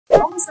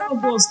What's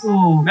up,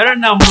 Bosco?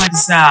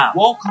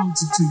 Welcome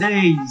to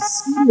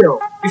today's video.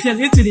 If you're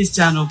new to this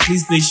channel,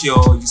 please make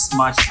sure you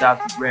smash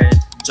that red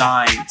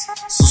giant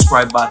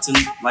subscribe button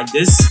like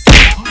this.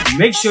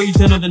 Make sure you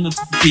turn on the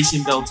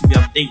notification bell to be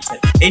updated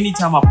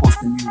anytime I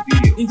post a new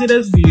video. In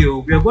today's video,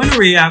 we are going to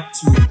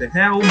react to the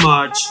Hell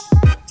March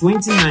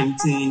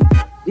 2019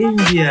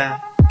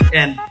 India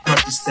and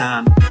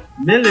Pakistan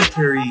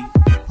military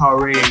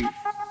parade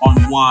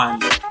on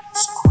one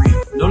screen.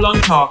 No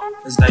long talk,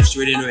 let's dive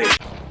straight into it.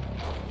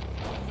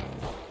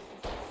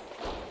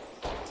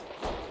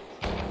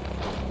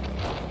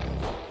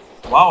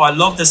 Wow, I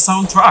love the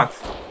soundtrack.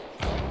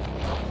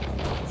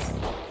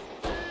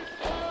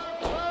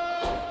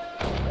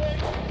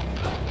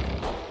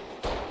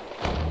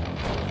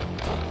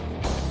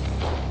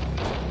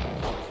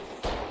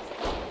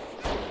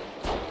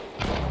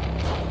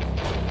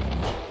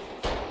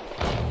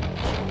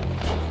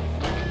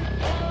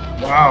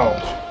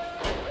 Wow.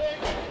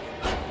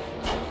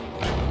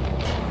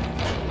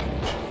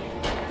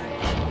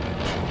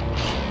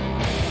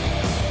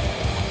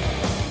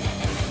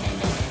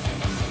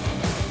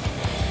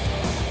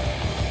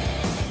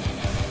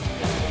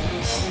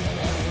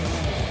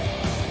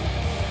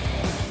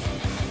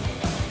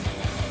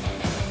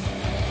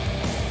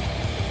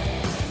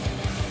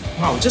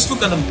 Wow, just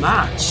look at the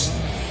match.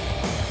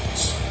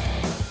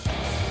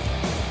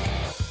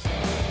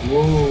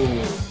 Whoa.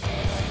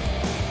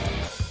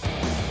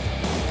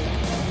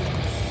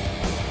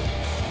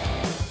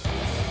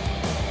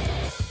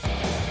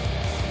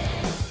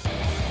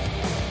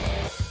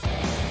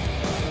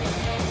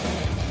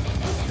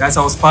 Guys,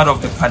 I was part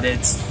of the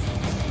cadets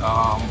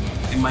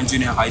in my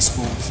junior high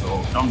school,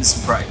 so don't be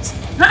surprised.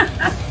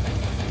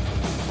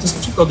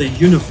 Just check out the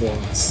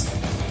uniforms.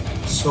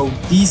 So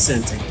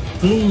decent and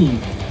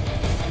clean.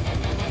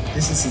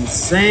 This is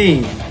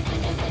insane.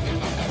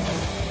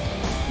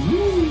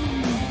 Woo.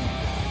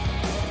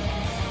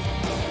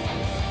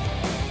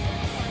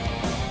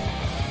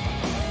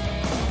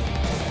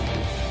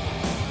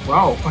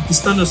 Wow,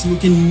 Pakistan is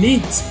looking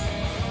neat.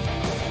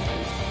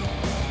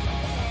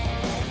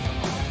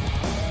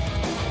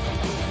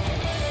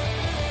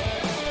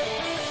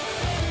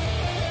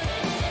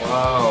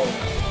 Wow.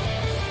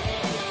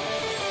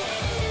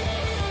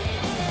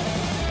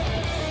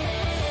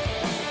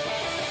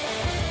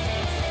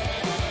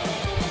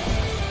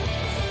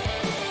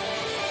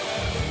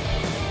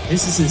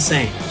 This is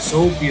insane.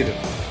 So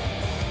beautiful.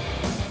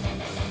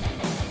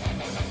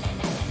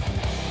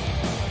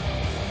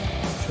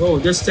 Oh,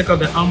 just check out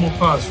the armor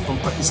parts from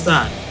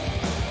Pakistan.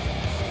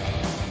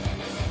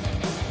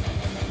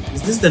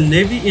 Is this the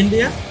Navy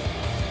India?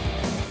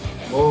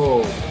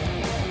 Oh.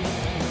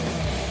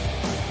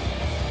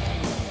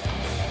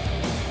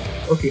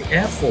 Okay,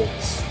 Air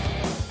Force.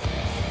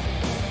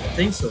 I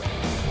think so.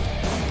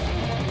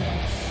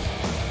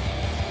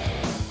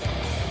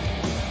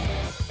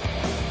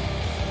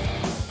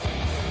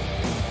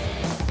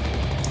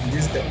 And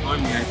this is the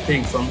army, I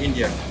think, from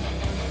India.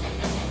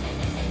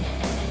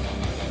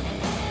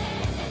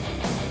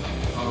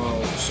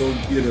 Oh, so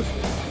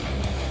beautiful.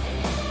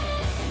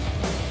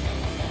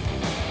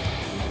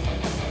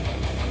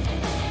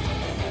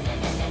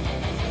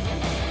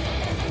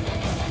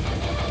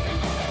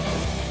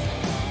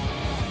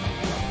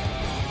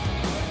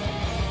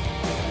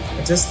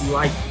 I just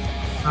like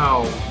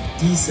how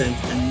decent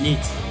and neat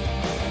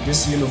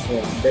this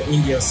uniform, the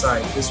India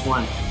side, this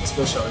one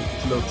especially,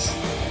 it looks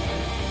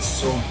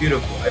so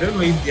beautiful. I don't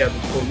know if they are the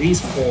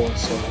police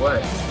force or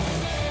what.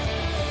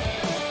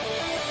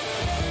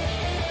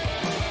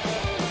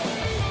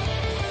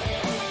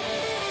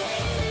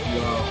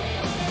 Wow.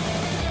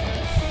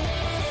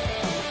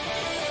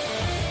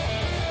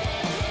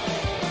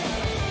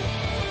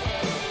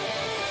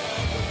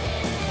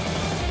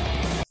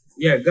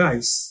 Yeah,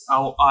 guys,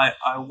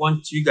 I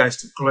want you guys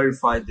to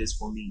clarify this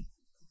for me.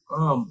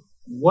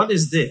 What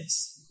is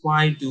this?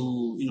 Why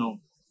do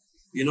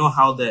you know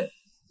how they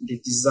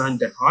design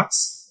the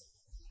hats?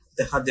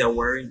 The hat they are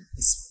wearing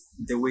is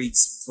the way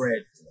it's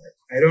spread.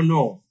 I don't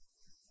know.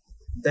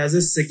 Does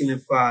it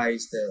signify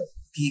the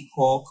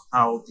peacock,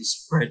 how they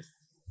spread?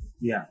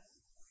 Yeah,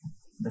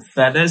 the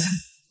feathers.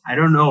 I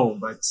don't know,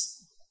 but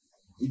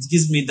it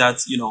gives me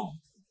that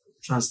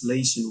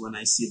translation when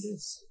I see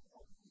this.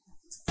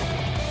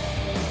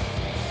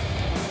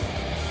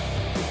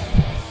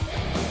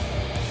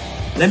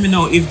 Let me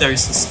know if there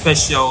is a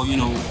special,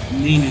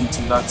 meaning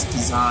to that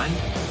design.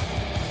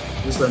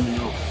 Just let me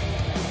know.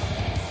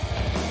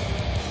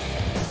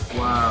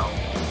 Wow.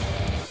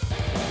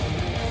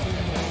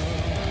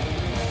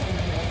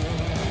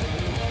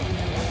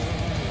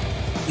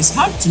 It's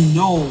hard to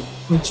know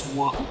which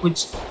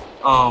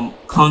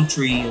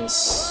country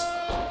is,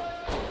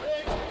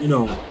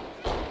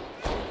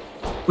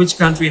 which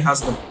country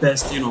has the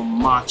best,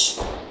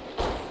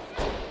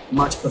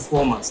 match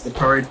performance, the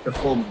parade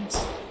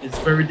performance. It's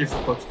very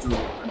difficult to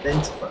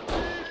identify.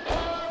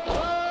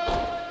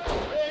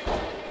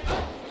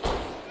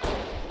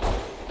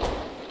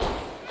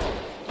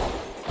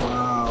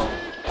 Wow.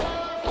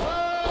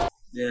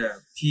 Yeah,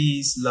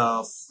 peace,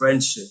 love,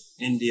 friendship,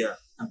 India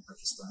and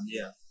Pakistan.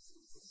 yeah,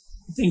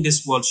 I think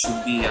this world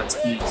should be at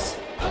peace.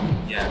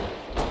 Yeah.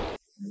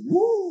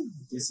 Woo,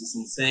 this is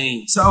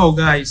insane. So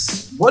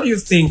guys, what do you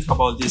think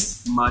about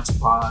this match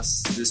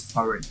pass, this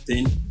parade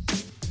thing?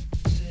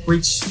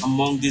 Which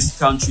among this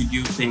country do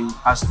you think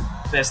has the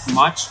best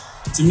match?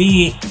 To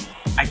me,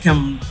 I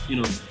can,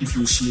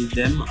 differentiate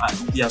them.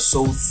 They are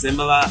so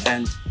similar,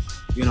 and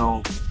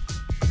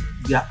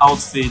their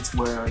outfits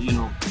were,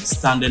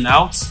 standing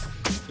out.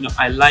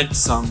 I liked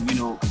some,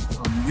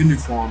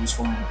 uniforms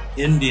from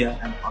India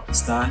and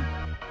Pakistan.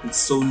 It's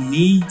so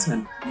neat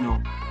and,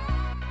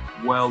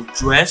 well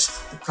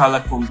dressed. The color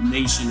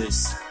combination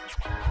is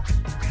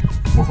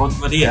बहुत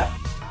बढ़िया.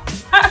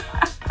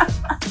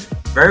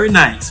 Very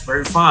nice,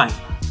 very fine.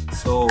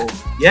 So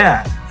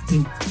yeah, I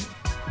think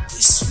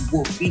this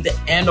will be the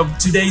end of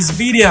today's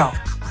video.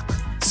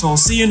 So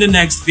see you in the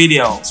next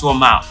video. So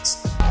I'm out.